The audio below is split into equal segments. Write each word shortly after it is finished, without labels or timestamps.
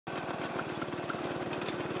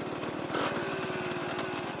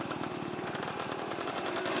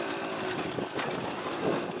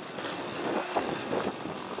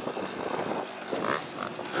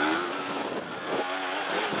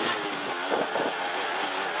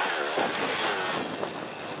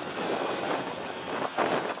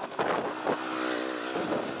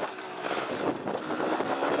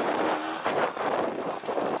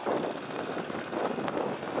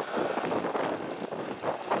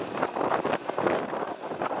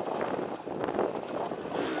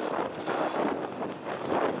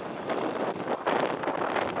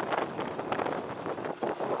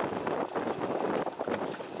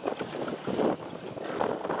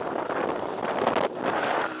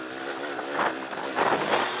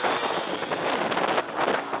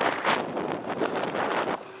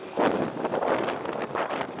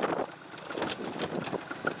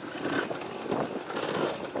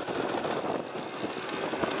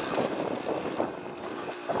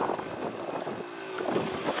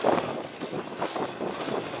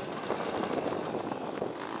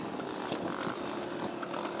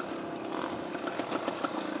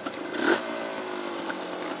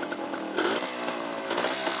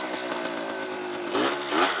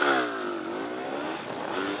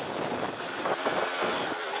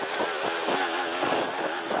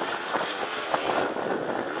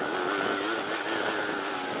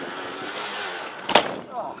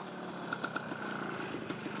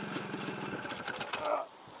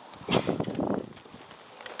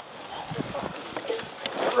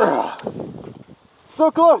So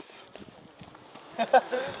close!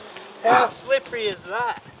 How slippery is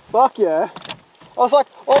that? Fuck yeah. I was like,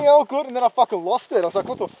 oh yeah, all good, and then I fucking lost it. I was like,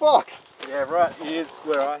 what the fuck? Yeah, right, here's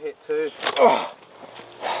where I hit too.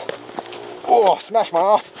 Oh, smash my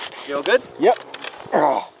ass. You all good? Yep. Do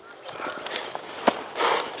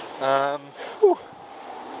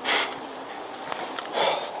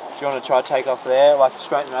you want to try to take off there, like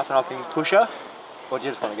straighten nothing off in pusher? Or do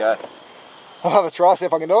you just want to go? I'll have a try, see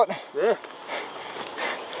if I can do it. Yeah.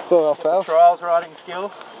 All else fails. Trials riding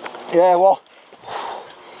skill. Yeah, well,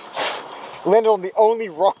 landed on the only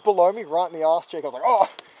rock below me, right in the arse cheek. I was like, oh.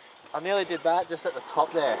 I nearly did that just at the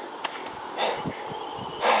top there.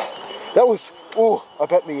 That was, oh, I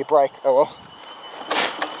bet the brake. Oh well.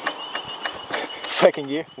 Second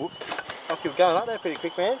gear. Whoop. Oh, you're going up there pretty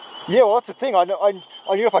quick, man. Yeah, well, that's the thing. I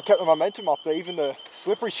knew if I kept the momentum up there, even the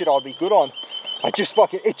slippery shit I'd be good on. I just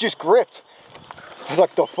fucking, it just gripped. I was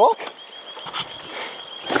like, the fuck?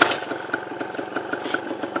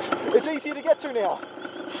 It's easier to get to now.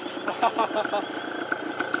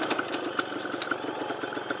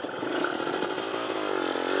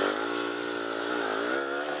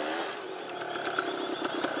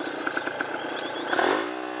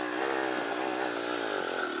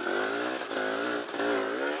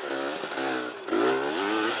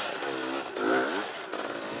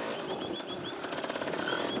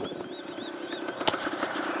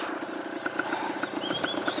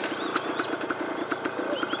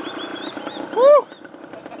 Woo!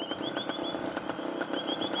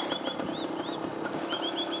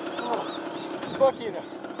 Oh, fucking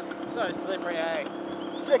So slippery, eh?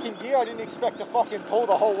 second gear, I didn't expect to fucking pull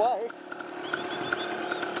the whole way.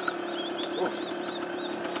 Oof.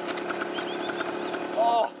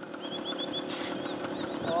 Oh.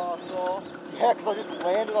 Oh, sore. Yeah, because I just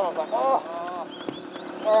landed on it. I was like, oh.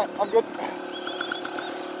 Alright, I'm good.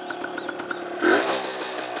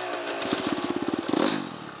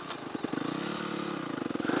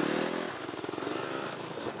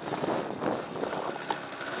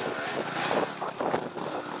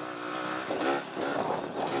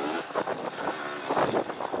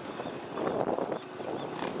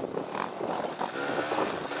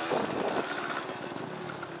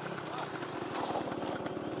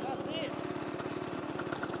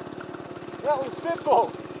 That was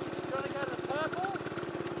simple. You want to go to the purple?